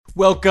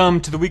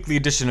Welcome to the weekly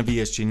edition of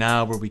ESG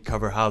Now, where we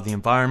cover how the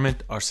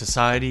environment, our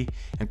society,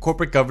 and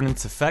corporate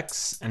governance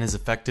affects and is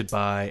affected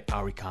by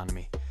our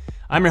economy.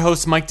 I'm your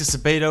host, Mike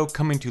DiSabato,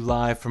 coming to you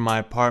live from my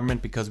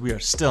apartment because we are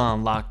still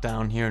on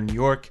lockdown here in New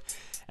York.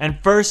 And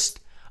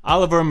first,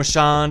 Oliver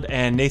Marchand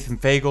and Nathan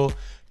Fagel,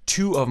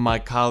 two of my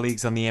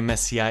colleagues on the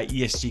MSCI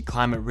ESG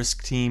Climate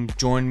Risk Team,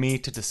 joined me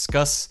to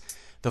discuss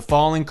the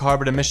falling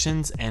carbon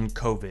emissions and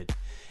COVID.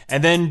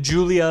 And then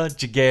Julia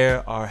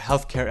Giguere, our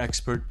healthcare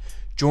expert,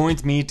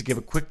 joins me to give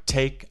a quick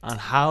take on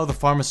how the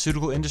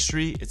pharmaceutical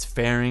industry is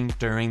faring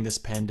during this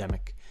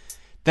pandemic.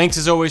 Thanks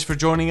as always for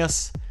joining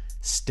us.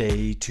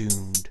 Stay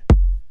tuned.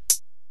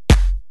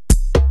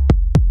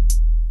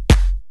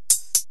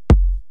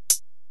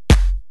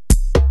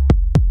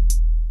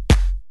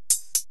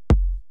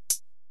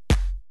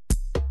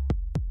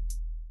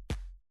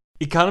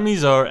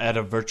 Economies are at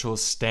a virtual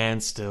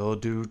standstill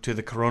due to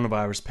the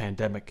coronavirus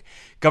pandemic.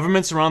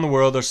 Governments around the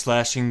world are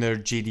slashing their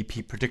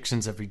GDP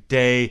predictions every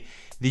day.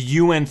 The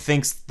UN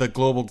thinks the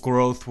global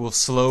growth will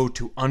slow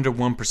to under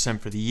 1%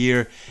 for the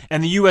year,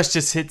 and the US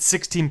just hit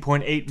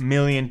 16.8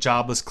 million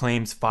jobless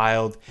claims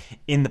filed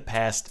in the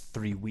past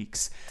 3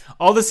 weeks.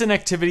 All this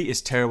inactivity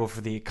is terrible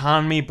for the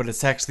economy, but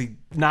it's actually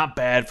not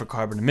bad for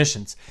carbon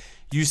emissions.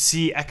 You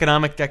see,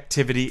 economic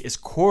activity is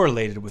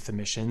correlated with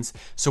emissions,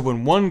 so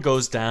when one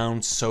goes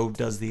down, so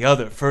does the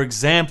other. For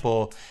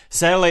example,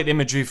 satellite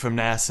imagery from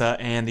NASA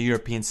and the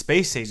European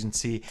Space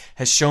Agency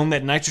has shown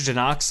that nitrogen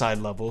oxide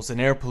levels, an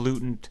air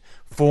pollutant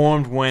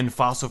formed when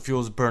fossil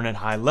fuels burn at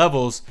high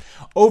levels,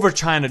 over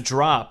China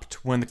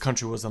dropped when the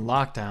country was in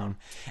lockdown.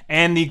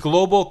 And the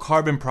Global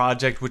Carbon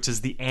Project, which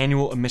is the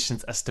annual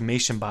emissions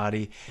estimation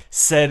body,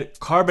 said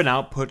carbon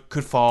output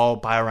could fall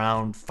by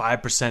around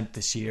 5%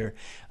 this year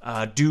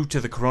due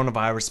to the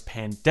coronavirus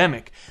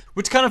pandemic,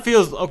 which kind of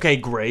feels, okay,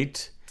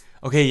 great.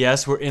 Okay,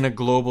 yes, we're in a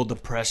global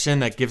depression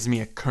that gives me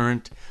a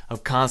current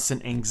of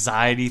constant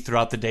anxiety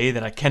throughout the day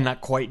that I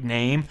cannot quite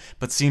name,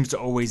 but seems to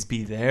always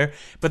be there.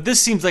 But this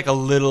seems like a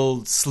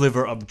little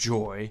sliver of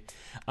joy.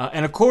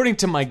 And according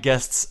to my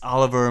guests,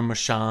 Oliver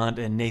Marchand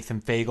and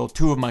Nathan Fagel,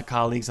 two of my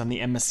colleagues on the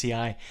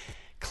MSCI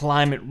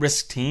Climate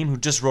Risk Team, who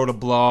just wrote a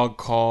blog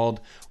called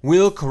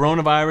Will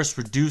Coronavirus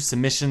Reduce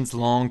Emissions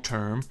Long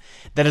Term?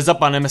 That is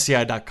up on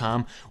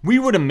MSCI.com. We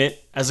would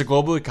emit, as a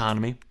global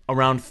economy,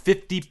 around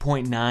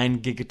 50.9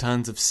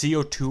 gigatons of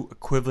CO2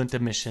 equivalent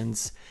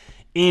emissions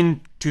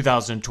in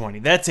 2020.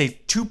 That's a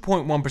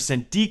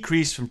 2.1%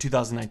 decrease from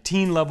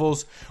 2019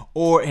 levels,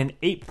 or an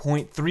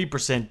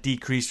 8.3%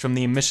 decrease from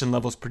the emission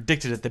levels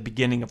predicted at the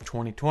beginning of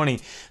 2020.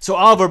 So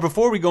Oliver,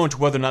 before we go into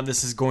whether or not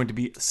this is going to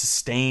be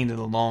sustained in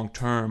the long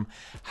term,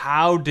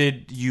 how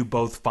did you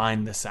both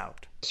find this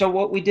out? So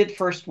what we did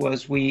first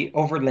was we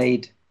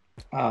overlaid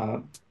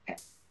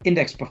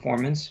index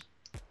performance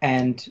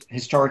and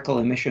historical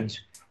emissions.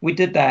 We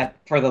did that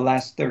for the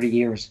last 30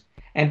 years.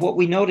 And what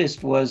we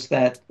noticed was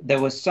that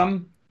there was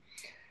some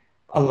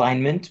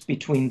alignment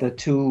between the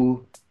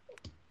two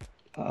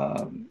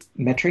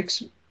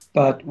metrics,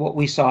 but what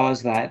we saw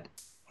is that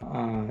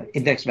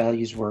index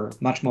values were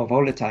much more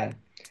volatile.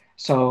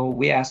 So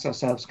we asked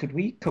ourselves, could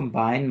we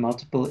combine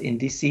multiple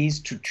indices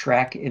to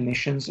track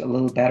emissions a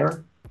little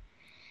better?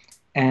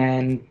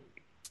 And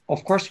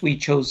of course, we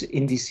chose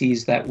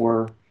indices that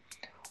were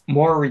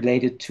more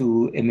related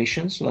to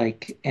emissions,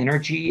 like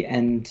energy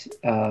and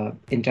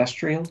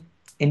industrial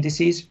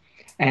indices.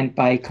 And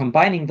by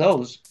combining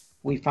those,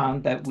 we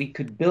found that we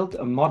could build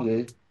a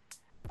model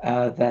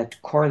that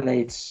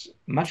correlates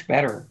much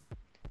better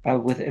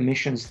with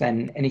emissions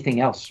than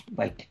anything else,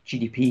 like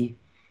GDP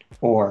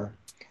or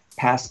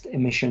past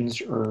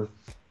emissions or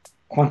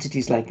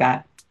quantities like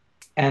that.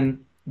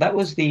 And that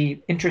was the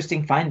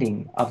interesting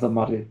finding of the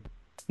model.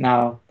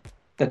 Now,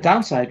 the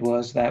downside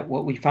was that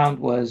what we found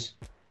was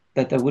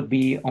that there would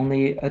be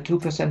only a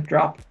 2%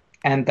 drop.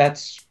 And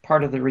that's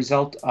part of the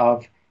result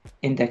of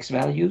index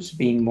values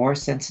being more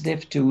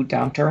sensitive to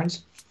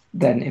downturns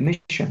than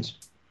emissions.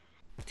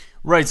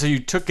 Right, so you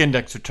took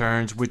index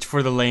returns, which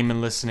for the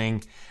layman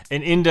listening,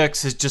 an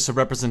index is just a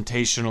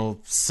representational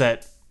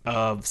set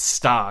of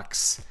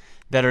stocks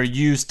that are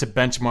used to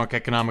benchmark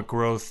economic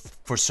growth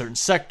for certain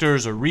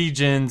sectors or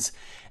regions.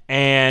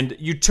 And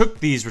you took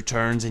these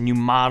returns and you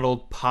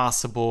modeled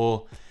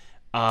possible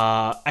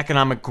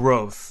economic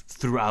growth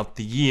throughout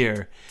the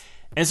year.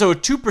 And so a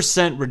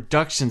 2%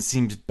 reduction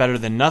seems better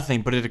than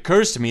nothing, but it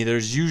occurs to me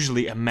there's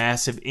usually a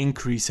massive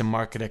increase in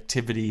market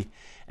activity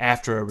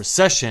after a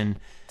recession.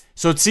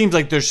 So it seems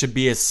like there should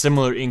be a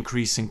similar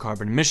increase in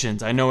carbon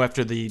emissions. I know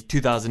after the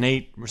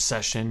 2008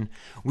 recession,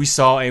 we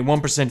saw a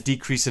 1%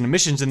 decrease in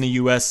emissions in the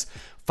US,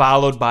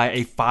 followed by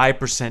a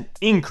 5%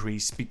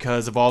 increase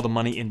because of all the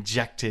money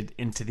injected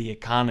into the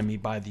economy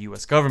by the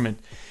US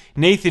government.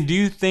 Nathan, do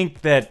you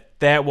think that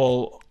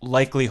will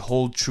likely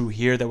hold true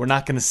here, that we're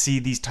not going to see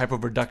these type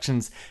of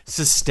reductions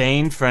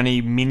sustained for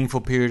any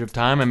meaningful period of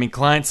time? I mean,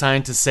 climate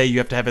scientists say you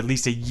have to have at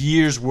least a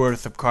year's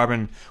worth of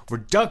carbon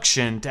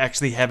reduction to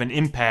actually have an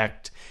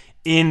impact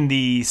in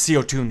the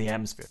CO2 in the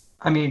atmosphere.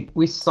 I mean,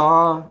 we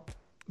saw,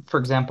 for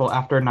example,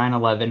 after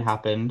 9/11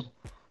 happened,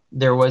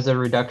 There was a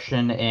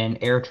reduction in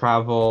air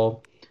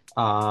travel.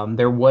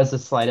 There was a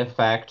slight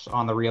effect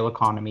on the real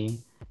economy,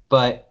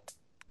 but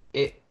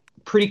it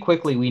pretty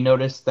quickly we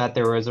noticed that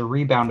there was a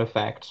rebound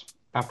effect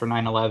after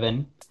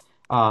 9/11.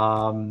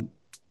 Um,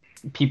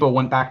 People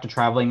went back to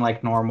traveling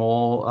like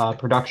normal.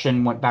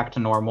 Production went back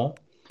to normal.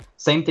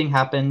 Same thing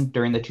happened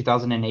during the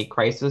 2008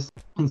 crisis.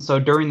 And so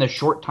during the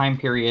short time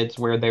periods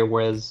where there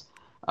was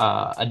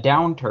a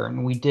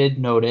downturn, we did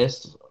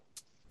notice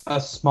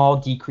a small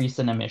decrease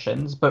in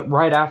emissions, but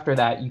right after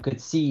that, you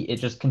could see it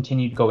just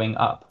continued going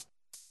up.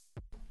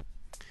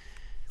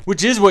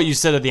 Which is what you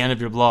said at the end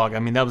of your blog. I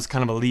mean, that was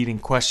kind of a leading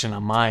question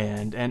on my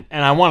end. And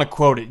I want to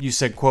quote it. You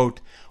said, quote,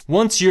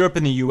 once Europe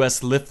and the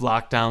U.S. lift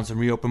lockdowns and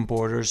reopen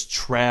borders,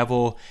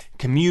 travel,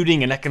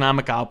 commuting, and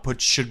economic output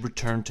should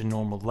return to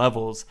normal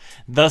levels.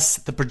 Thus,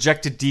 the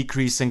projected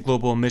decrease in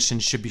global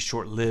emissions should be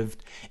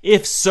short-lived.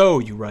 If so,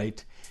 you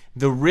write,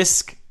 the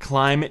risk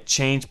climate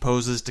change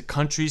poses to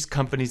countries,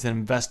 companies, and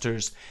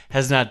investors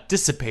has not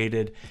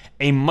dissipated.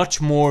 A much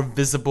more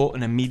visible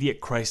and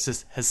immediate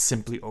crisis has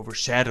simply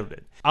overshadowed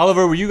it.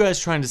 Oliver, were you guys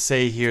trying to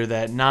say here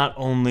that not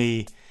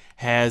only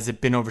has it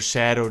been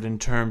overshadowed in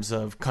terms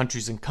of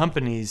countries and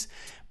companies,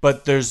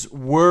 but there's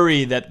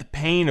worry that the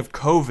pain of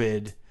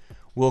COVID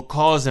will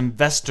cause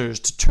investors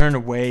to turn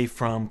away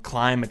from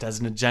climate as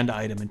an agenda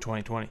item in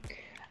 2020?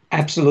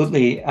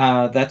 Absolutely.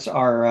 That's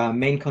our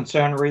main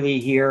concern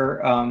really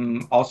here,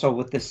 also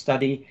with this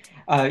study.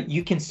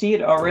 You can see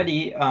it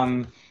already.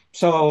 The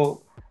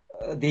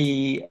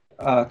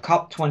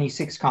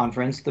COP26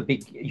 conference, the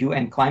big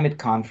UN climate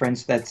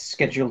conference that's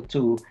scheduled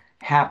to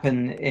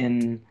happen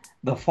in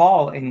the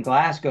fall in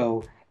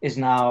Glasgow, is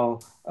now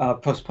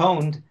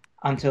postponed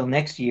until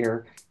next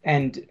year.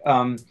 And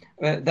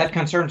that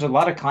concerns a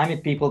lot of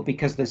climate people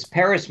because this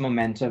Paris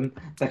momentum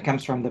that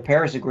comes from the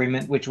Paris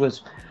Agreement, which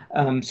was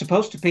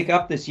supposed to pick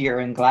up this year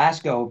in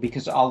Glasgow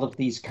because all of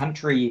these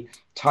country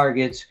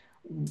targets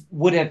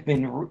would have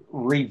been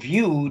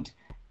reviewed,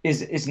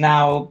 is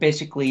now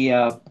basically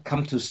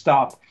come to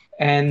stop.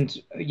 And,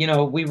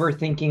 we were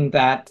thinking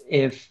that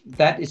if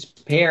that is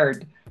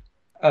paired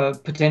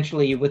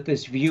potentially with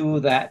this view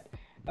that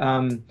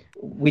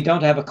we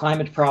don't have a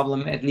climate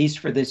problem, at least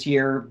for this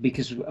year,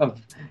 because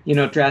of,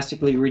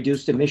 drastically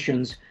reduced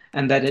emissions,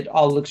 and that it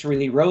all looks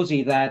really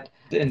rosy, that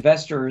the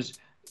investors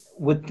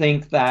would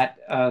think that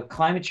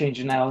climate change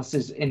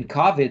analysis in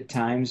COVID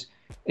times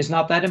is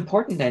not that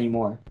important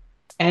anymore.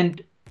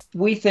 And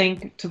we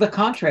think to the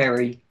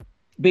contrary,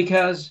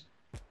 because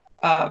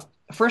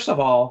first of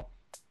all,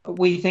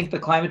 we think the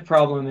climate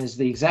problem is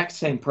the exact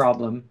same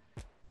problem,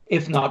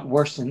 if not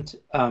worsened,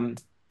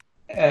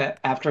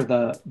 after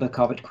the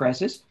COVID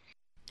crisis.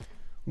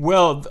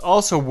 Well,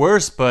 also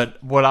worse,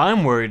 but what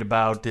I'm worried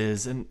about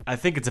is, and I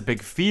think it's a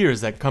big fear,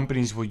 is that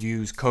companies will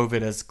use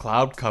COVID as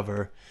cloud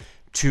cover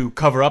to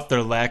cover up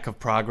their lack of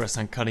progress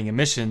on cutting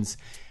emissions.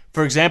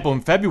 For example,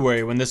 in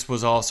February, when this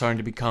was all starting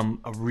to become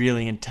a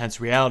really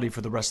intense reality for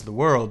the rest of the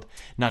world,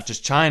 not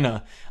just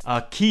China,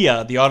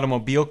 Kia, the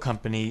automobile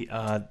company,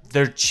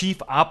 their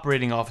chief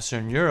operating officer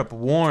in Europe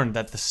warned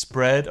that the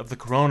spread of the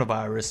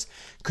coronavirus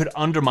could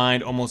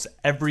undermine almost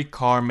every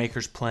car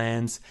maker's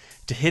plans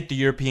to hit the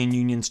European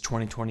Union's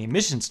 2020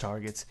 emissions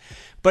targets.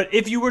 But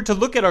if you were to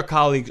look at our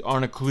colleague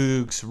Arne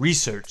Klug's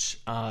research,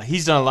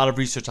 he's done a lot of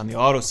research on the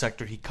auto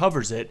sector. He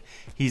covers it.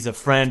 He's a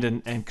friend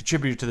and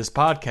contributor to this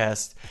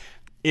podcast.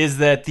 Is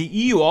that the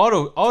EU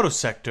auto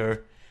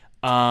sector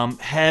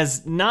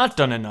has not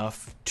done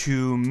enough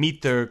to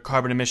meet their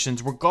carbon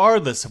emissions,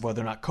 regardless of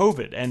whether or not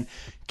COVID. And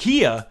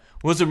Kia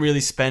wasn't really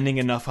spending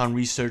enough on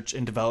research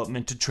and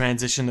development to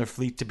transition their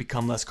fleet to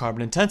become less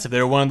carbon intensive. They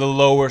were one of the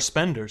lower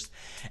spenders.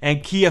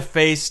 And Kia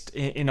faced,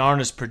 in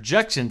Arne's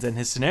projections and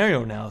his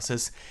scenario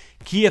analysis,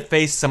 Kia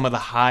faced some of the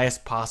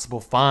highest possible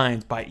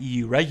fines by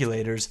EU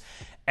regulators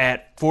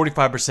at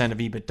 45% of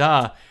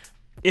EBITDA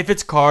if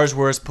its cars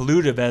were as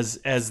pollutive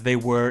as they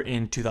were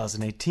in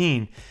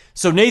 2018.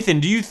 So Nathan,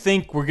 do you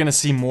think we're going to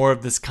see more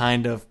of this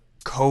kind of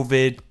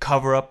COVID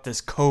cover-up,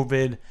 this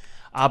COVID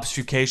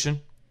obfuscation?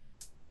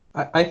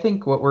 I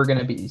think what we're going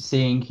to be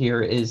seeing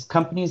here is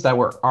companies that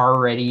were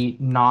already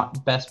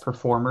not best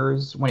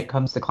performers when it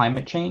comes to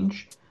climate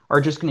change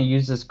are just going to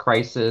use this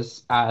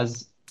crisis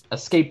as a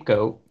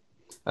scapegoat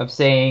of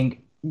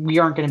saying we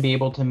aren't going to be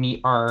able to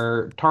meet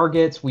our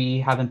targets.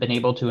 We haven't been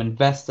able to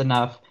invest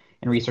enough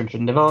in research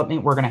and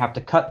development. We're going to have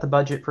to cut the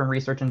budget from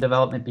research and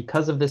development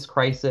because of this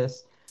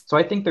crisis. So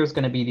I think there's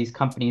going to be these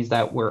companies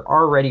that were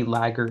already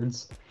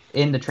laggards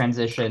in the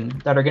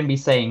transition that are going to be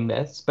saying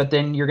this, but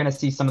then you're going to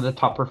see some of the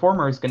top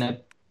performers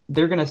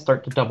they're going to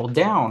start to double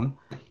down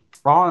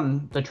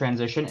on the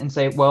transition and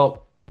say,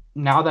 well,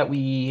 now that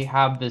we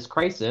have this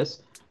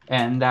crisis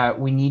and that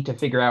we need to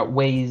figure out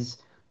ways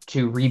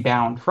to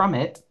rebound from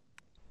it,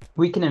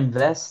 we can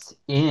invest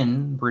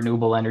in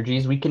renewable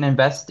energies, we can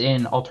invest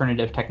in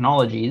alternative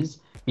technologies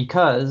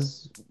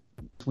because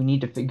we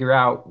need to figure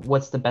out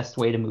what's the best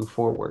way to move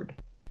forward.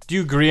 Do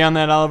you agree on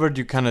that, Oliver?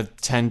 Do you kind of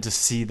tend to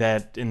see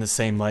that in the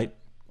same light?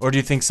 Or do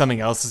you think something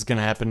else is going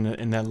to happen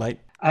in that light?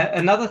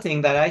 Another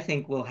thing that I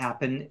think will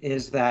happen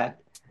is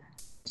that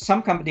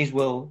some companies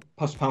will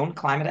postpone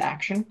climate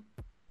action,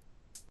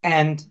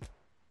 and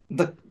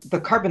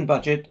the carbon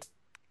budget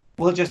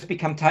will just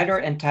become tighter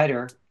and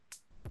tighter,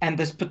 and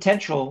this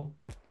potential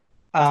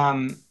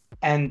um,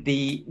 and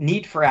the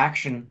need for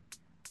action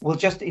will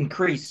just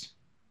increase.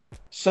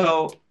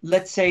 So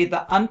let's say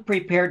the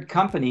unprepared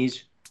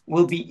companies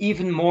will be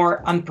even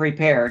more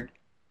unprepared.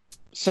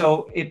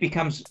 So it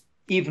becomes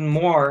even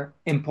more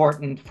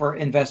important for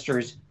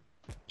investors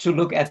to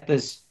look at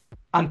this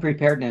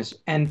unpreparedness.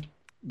 And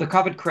the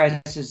COVID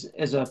crisis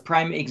is a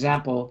prime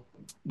example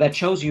that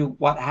shows you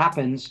what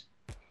happens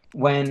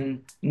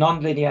when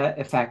nonlinear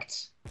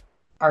effects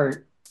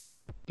are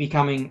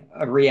becoming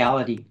a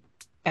reality.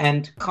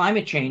 And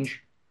climate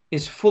change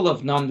is full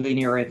of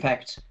nonlinear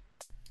effects.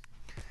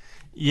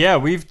 Yeah,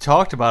 we've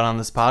talked about on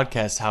this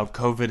podcast how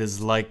COVID is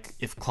like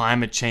if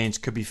climate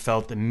change could be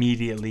felt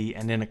immediately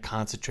and in a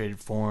concentrated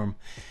form.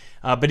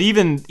 But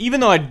even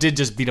though I did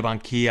just beat up on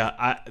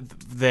Kia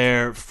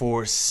there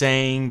for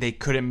saying they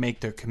couldn't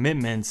make their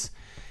commitments,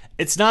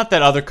 it's not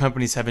that other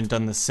companies haven't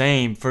done the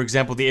same. For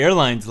example, the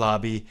airlines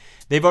lobby,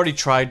 they've already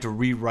tried to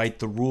rewrite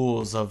the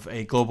rules of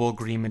a global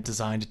agreement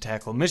designed to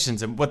tackle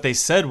emissions. And what they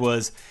said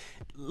was,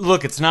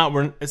 look, it's not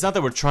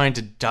that we're trying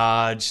to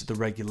dodge the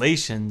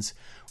regulations.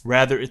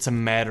 Rather, it's a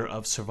matter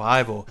of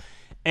survival.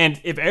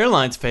 And if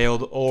airlines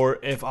failed or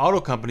if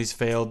auto companies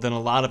failed, then a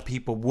lot of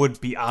people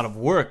would be out of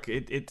work.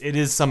 It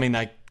is something that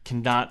I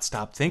cannot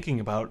stop thinking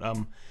about,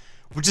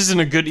 which isn't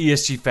a good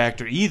ESG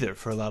factor either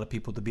for a lot of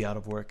people to be out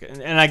of work.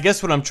 And I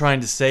guess what I'm trying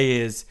to say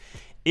is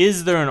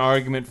there an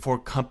argument for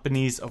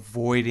companies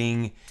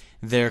avoiding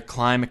their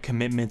climate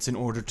commitments in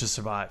order to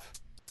survive?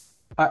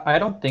 I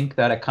don't think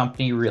that a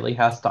company really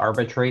has to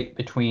arbitrate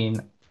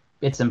between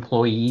its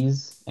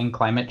employees and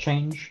climate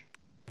change.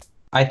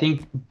 I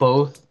think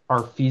both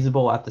are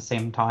feasible at the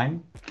same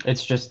time.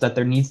 It's just that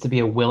there needs to be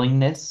a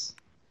willingness,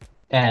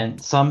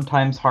 and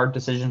sometimes hard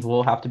decisions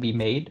will have to be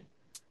made.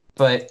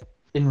 But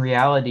in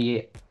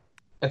reality,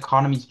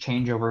 economies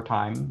change over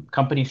time,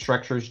 company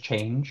structures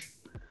change.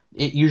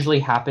 It usually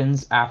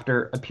happens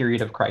after a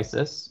period of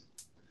crisis.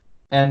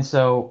 And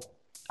so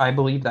I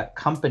believe that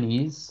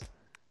companies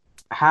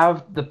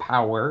have the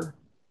power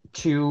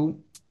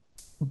to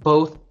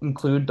both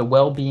include the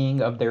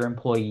well-being of their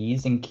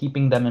employees and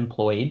keeping them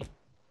employed,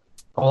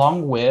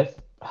 along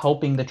with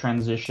helping the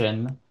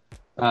transition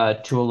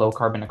to a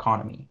low-carbon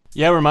economy.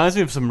 Yeah, it reminds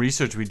me of some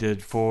research we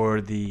did for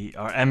our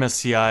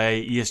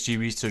MSCI ESG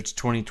Research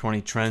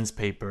 2020 Trends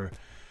paper,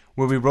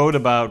 where we wrote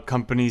about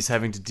companies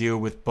having to deal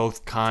with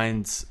both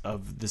kinds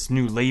of this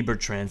new labor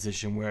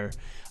transition, where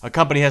a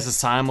company has to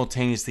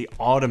simultaneously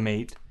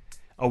automate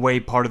away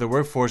part of their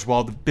workforce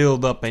while to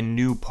build up a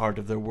new part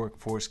of their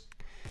workforce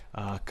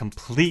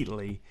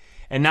completely.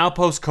 And now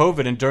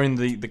post-COVID and during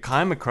the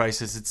climate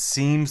crisis, it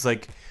seems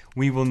like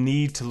we will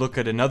need to look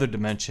at another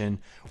dimension,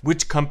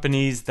 which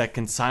companies that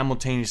can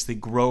simultaneously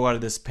grow out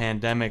of this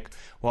pandemic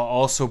while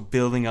also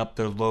building up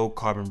their low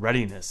carbon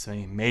readiness. I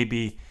mean,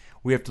 maybe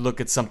we have to look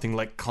at something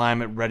like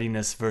climate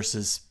readiness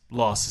versus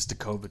losses to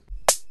COVID.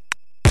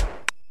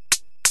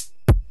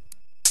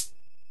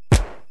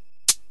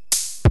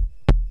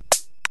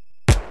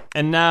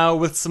 And now,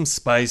 with some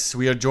spice,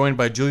 we are joined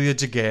by Julia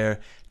Jaguar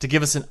to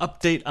give us an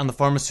update on the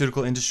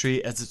pharmaceutical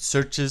industry as it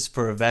searches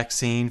for a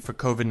vaccine for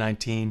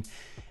COVID-19.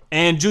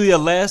 And Julia,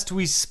 last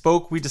we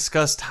spoke, we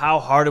discussed how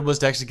hard it was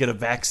to actually get a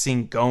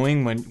vaccine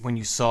going when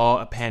you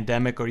saw a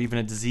pandemic or even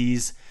a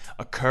disease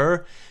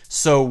occur.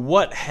 So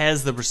what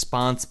has the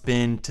response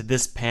been to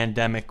this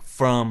pandemic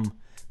from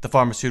the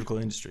pharmaceutical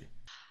industry?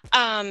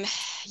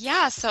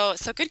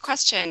 So good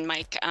question,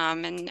 Mike,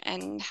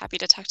 and happy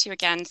to talk to you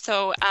again.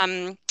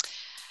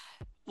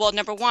 Well,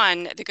 number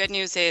one, the good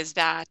news is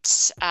that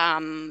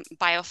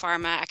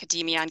biopharma,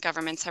 academia, and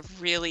governments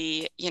have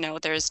really,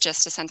 there's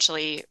just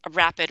essentially a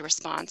rapid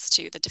response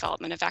to the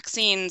development of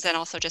vaccines and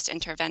also just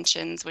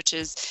interventions, which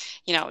is,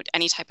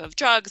 any type of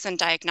drugs and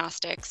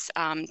diagnostics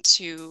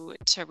to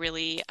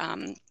really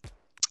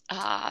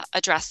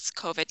address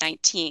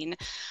COVID-19.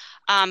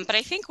 But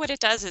I think what it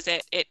does is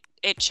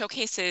it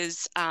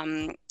showcases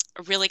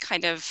really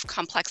kind of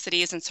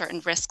complexities and certain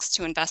risks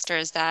to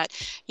investors that,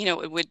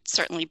 it would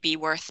certainly be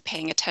worth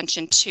paying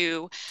attention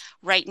to.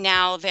 Right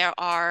now, there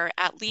are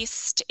at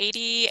least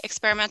 80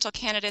 experimental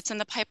candidates in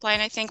the pipeline,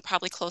 I think,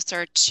 probably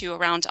closer to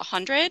around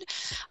 100.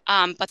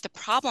 But the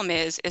problem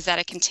is that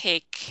it can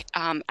take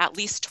at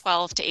least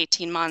 12 to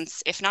 18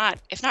 months, if not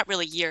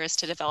really years,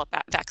 to develop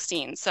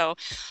vaccines. So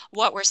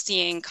what we're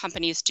seeing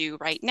companies do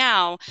right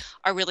now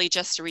are really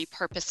just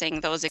repurposing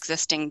those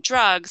existing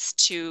drugs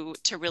to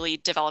really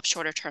develop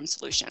shorter term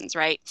solutions,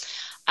 right?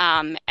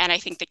 And I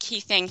think the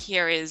key thing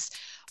here is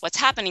what's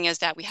happening is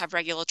that we have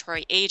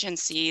regulatory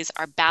agencies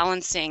are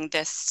balancing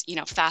this,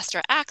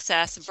 faster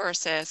access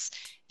versus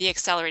the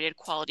accelerated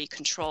quality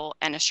control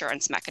and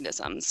assurance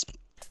mechanisms.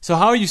 So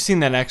how are you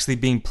seeing that actually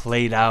being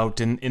played out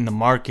in the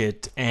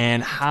market,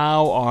 and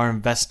how are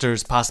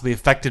investors possibly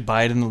affected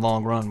by it in the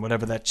long run,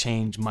 whatever that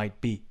change might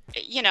be?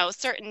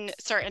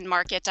 certain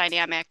market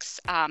dynamics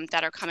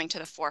that are coming to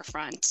the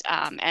forefront.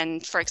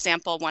 And for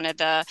example, one of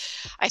the,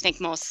 I think,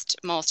 most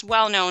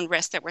well-known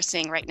risks that we're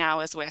seeing right now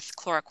is with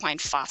chloroquine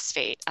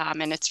phosphate,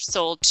 and it's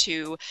sold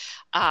to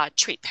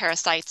treat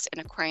parasites in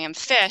aquarium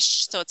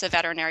fish. So it's a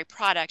veterinary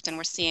product, and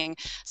we're seeing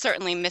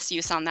certainly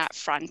misuse on that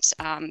front.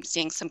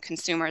 Seeing some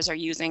consumers are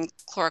using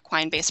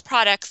chloroquine-based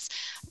products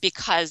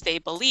because they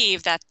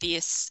believe that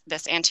this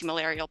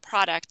anti-malarial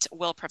product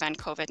will prevent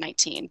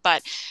COVID-19.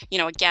 But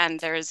again,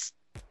 there's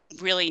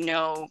really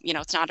no,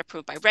 it's not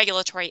approved by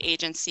regulatory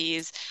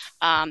agencies,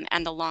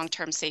 and the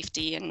long-term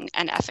safety and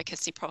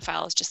efficacy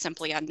profile is just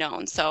simply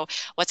unknown. So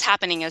what's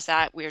happening is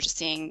that we're just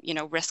seeing,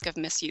 risk of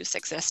misuse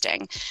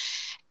existing.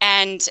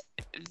 And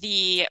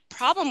the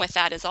problem with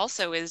that is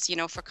also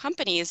for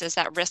companies is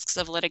that risks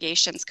of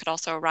litigations could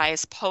also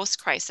arise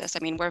post-crisis. I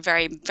mean, we're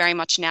very, very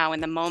much now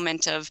in the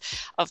moment of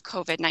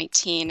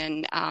COVID-19,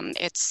 and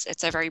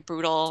it's a very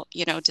brutal,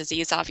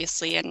 disease,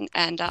 obviously,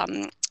 and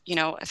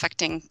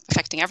affecting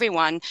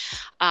everyone.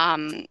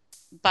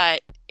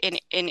 But in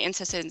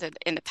instances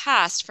in the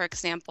past, for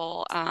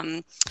example,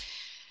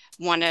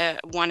 one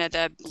of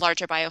the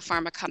larger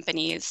biopharma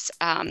companies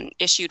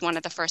issued one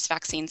of the first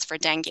vaccines for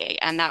dengue,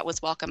 and that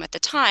was welcome at the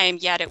time,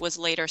 yet it was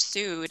later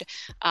sued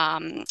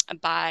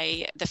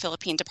by the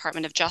Philippine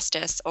Department of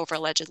Justice over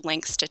alleged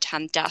links to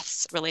 10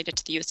 deaths related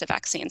to the use of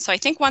vaccines. So I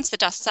think once the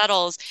dust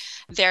settles,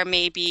 there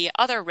may be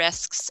other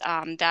risks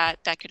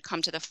that could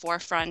come to the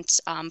forefront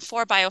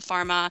for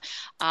biopharma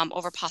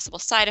over possible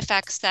side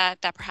effects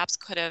that perhaps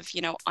could have,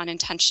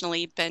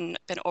 unintentionally been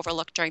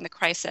overlooked during the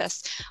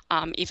crisis,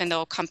 even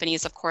though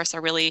companies, of course, are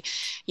really,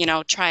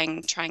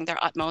 trying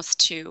their utmost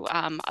to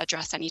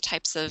address any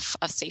types of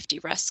safety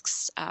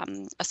risks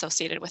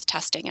associated with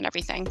testing and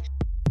everything.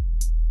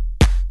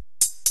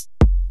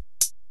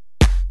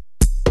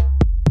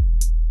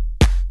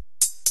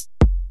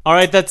 All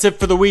right, that's it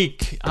for the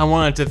week. I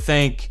wanted to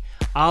thank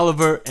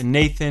Oliver and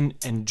Nathan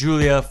and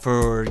Julia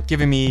for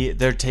giving me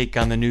their take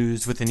on the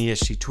news with an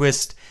ESG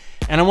twist.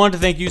 And I want to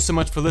thank you so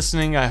much for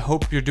listening. I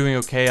hope you're doing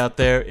okay out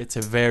there. It's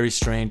a very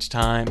strange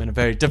time and a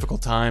very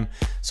difficult time.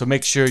 So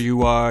make sure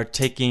you are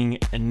taking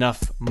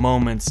enough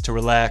moments to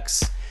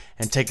relax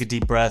and take a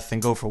deep breath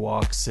and go for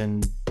walks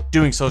and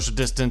doing social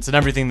distance and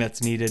everything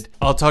that's needed.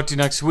 I'll talk to you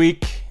next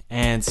week,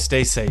 and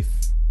stay safe.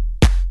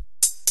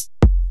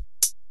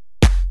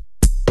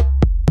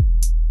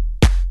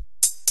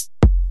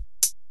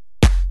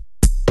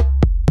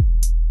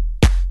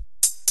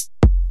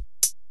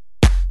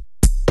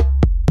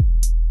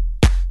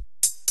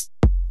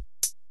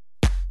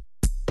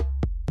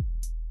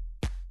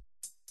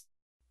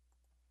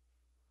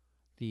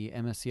 The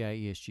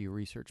MSCI ESG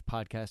Research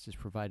podcast is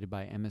provided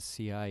by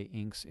MSCI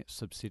Inc.'s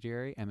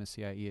subsidiary,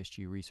 MSCI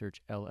ESG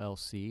Research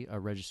LLC, a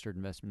registered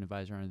investment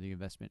advisor under the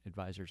Investment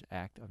Advisors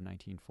Act of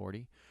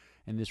 1940.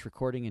 And this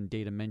recording and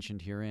data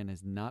mentioned herein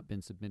has not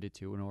been submitted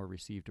to nor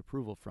received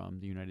approval from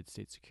the United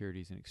States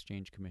Securities and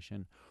Exchange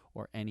Commission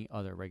or any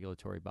other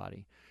regulatory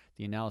body.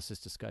 The analysis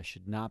discussed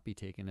should not be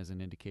taken as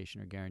an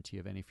indication or guarantee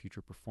of any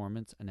future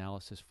performance,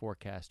 analysis,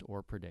 forecast,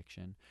 or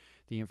prediction.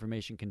 The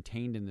information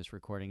contained in this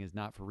recording is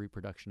not for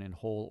reproduction in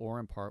whole or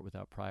in part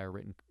without prior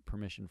written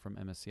permission from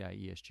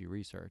MSCI ESG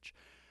Research.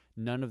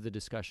 None of the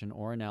discussion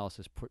or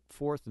analysis put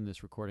forth in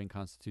this recording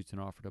constitutes an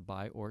offer to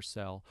buy or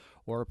sell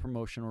or a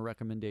promotion or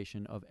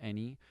recommendation of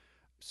any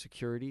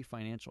security,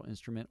 financial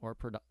instrument, or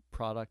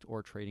product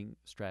or trading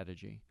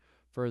strategy.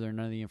 Further,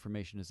 none of the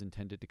information is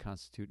intended to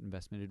constitute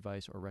investment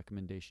advice or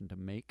recommendation to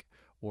make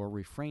or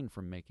refrain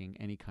from making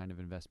any kind of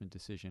investment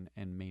decision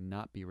and may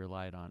not be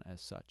relied on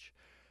as such.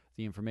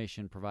 The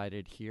information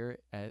provided here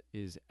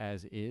is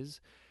as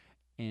is,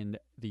 and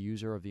the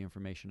user of the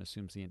information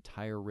assumes the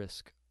entire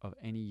risk of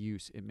any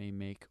use it may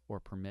make or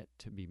permit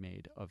to be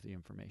made of the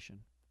information.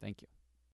 Thank you.